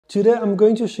Today I'm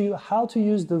going to show you how to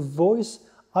use the voice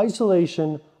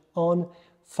isolation on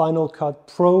Final Cut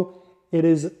Pro. It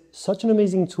is such an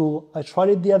amazing tool. I tried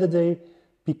it the other day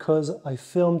because I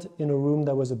filmed in a room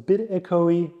that was a bit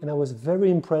echoey, and I was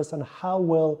very impressed on how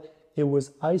well it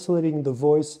was isolating the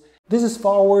voice. This is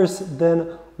far worse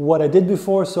than what I did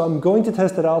before, so I'm going to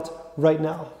test it out right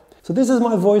now. So this is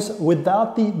my voice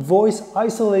without the voice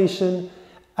isolation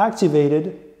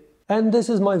activated, and this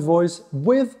is my voice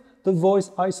with the voice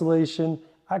isolation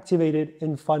activated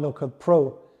in Final Cut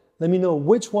Pro. Let me know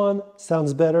which one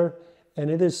sounds better, and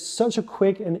it is such a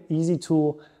quick and easy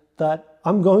tool that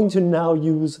I'm going to now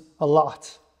use a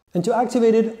lot. And to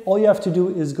activate it, all you have to do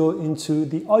is go into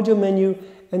the audio menu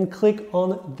and click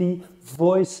on the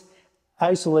voice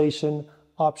isolation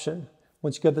option.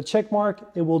 Once you get the check mark,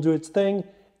 it will do its thing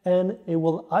and it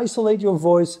will isolate your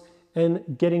voice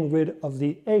and getting rid of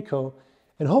the echo.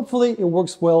 And hopefully it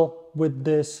works well with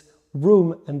this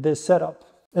room and this setup.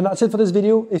 And that's it for this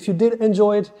video. If you did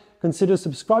enjoy it, consider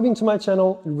subscribing to my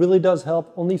channel. It really does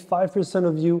help. Only 5%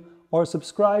 of you are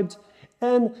subscribed.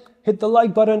 And hit the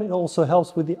like button. It also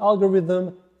helps with the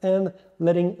algorithm, and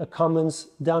letting a comments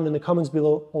down in the comments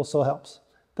below also helps.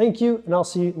 Thank you, and I'll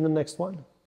see you in the next one.